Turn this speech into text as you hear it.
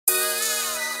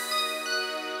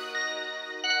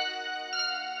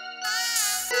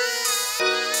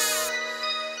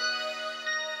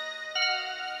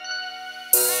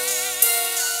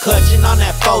Clutching on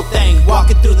that faux thing,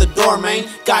 walking through the door, man.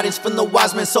 Guidance from the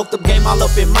wise man, soaked up game all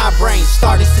up in my brain.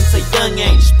 Started since a young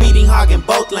age, speeding, hogging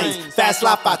both lanes. Fast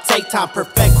life, I take time,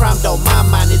 perfect crime, don't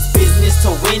mind. It's business to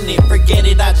win it, forget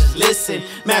it, I just listen.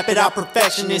 Map it out,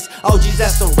 perfectionist, OGs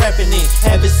that's still repping it.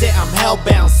 Heaven sent, I'm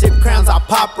hellbound, sip crowns, I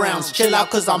pop rounds. Chill out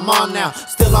cause I'm on now,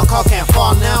 still on call, can't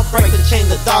fall now. Break the chain,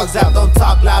 the dogs out, don't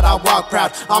talk loud, I walk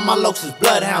proud. All my lokes is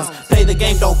bloodhounds, play the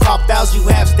game, don't call fouls. You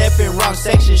have step in wrong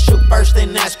section, shoot first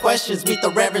then ask questions. Meet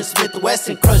the Reverend Smith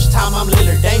Wesson, crunch time, I'm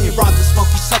Lillard Damien. Brought the smoke,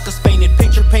 you suckers painted,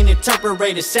 picture painted,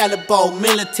 temperated, salad bowl,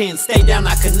 militant. Stay down,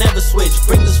 I could never switch.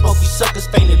 Bring the smoke, you suckers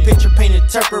painted, picture painted,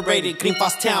 temperated.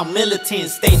 Gremlin674 town, militant.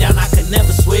 Stay down, I could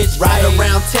never switch. Ride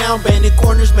around town, bandit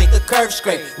corners, make the curve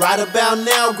straight. Right about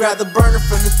now, grab the burner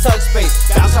from the tug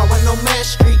space. Bounce out with no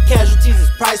match, street casualties is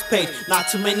price paid. Not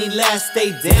too many last,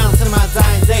 stay down to my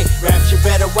dying day. Raps, you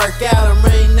better work out, I'm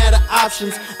running out of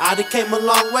options. I done came a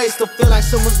long way, still feel like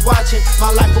someone's watching.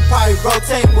 My life will probably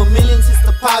rotate with millions in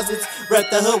deposits. Rep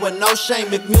the hood with no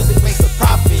shame if music makes a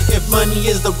profit. If money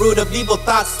is the root of evil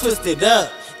thoughts, twist it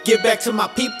up. Give back to my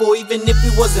people even if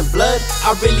it wasn't blood.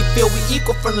 I really feel we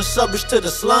equal from the suburbs to the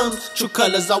slums. True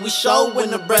colors all we show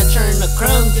when the bread turn to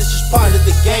crumbs. It's just part of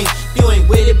the game. If you ain't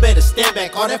with it, better stand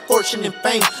back. All that fortune and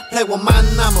fame, play with mine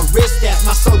and I'ma risk that.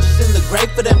 My soldiers in the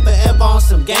grave for them forever on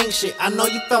some gang shit. I know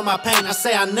you felt my pain, I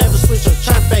say I never switch or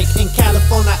turn fake. In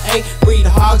California, breed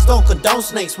hogs, don't condone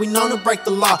snakes. We known to break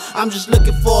the law, I'm just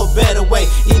looking for a better way.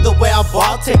 Either way I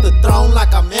ball, take the throne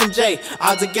like I'm MJ.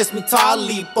 Odds against me tall,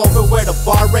 leap over where the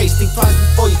bar race. Think twice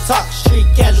before you talk, street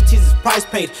casualties is price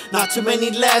paid. Not too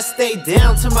many last, stay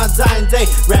down to my dying day.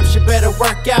 Rap shit better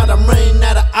work out, I'm running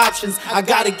out of options. I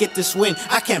gotta get this win,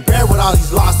 I can't bear with all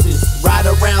these losses. Ride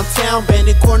around town,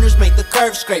 bandit corners, make the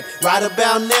curve scrape. Right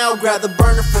about now, grab the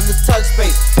burner from the tug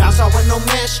space. Bounce out with no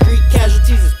match, street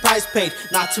casualties is price paid.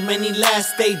 Not too many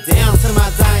last, stay down to my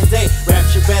dying day. Rap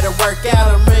shit better work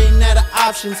out, I'm running out of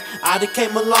options. I done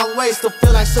came a long way, still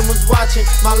feel like someone's watching.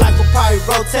 My life will probably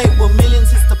rotate with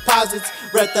millions in deposits.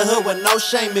 Rep the hood with no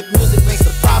shame if music makes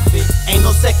a profit. Ain't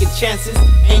no second chances,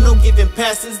 ain't no giving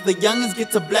passes. The youngins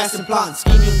get to blasting, plotting,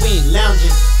 scheming, we ain't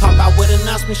lounging. Pop out with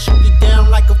announcement, shoot you down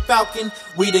like a falcon.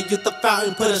 We the youth of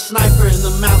fountain, put a sniper in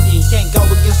the mountain. Can't go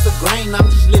against the grain, I'm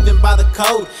just living by the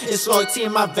code. It's loyalty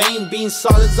in my vein, being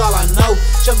solid's all I know.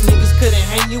 Some niggas couldn't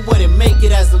hang, you wouldn't make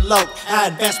it as a lope. I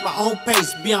advance my own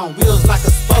pace, be on wheels like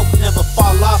a spoke. Never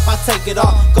fall off, I take it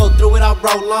all. Go through it, I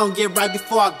roll on. Get right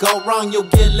before I go wrong, you'll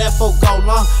get left or go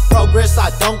long. Progress, I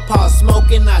don't pause,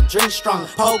 smoking, I drink strong.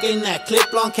 Poking that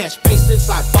clip long, catch facelifts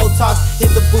like Botox. Hit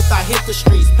the booth, I hit the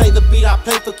streets. Play the beat, I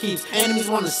play for keeps. Enemies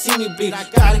wanna see me bleed, I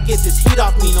gotta get this heat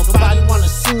off me. Nobody wanna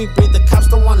see me breathe, the cops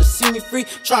don't wanna see me free.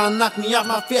 Try to knock me off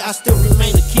my feet, I still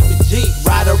remain to keep it G.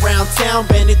 Ride around town,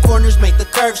 bandit corners, make the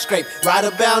curve scrape. Right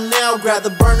about now, grab the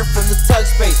burner from the tug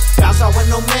space. Bounce out with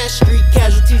no match, street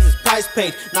casualties is price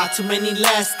paid. Not too many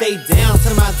last, stay down to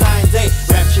my dying day.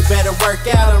 Rap shit better work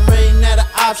out, I'm running out of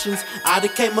options. I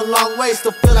done came a long way,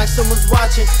 still feel like someone's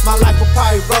watching. My life will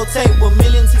probably rotate with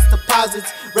millions in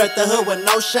deposits. Rep the hood with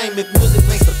no shame if music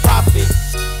makes a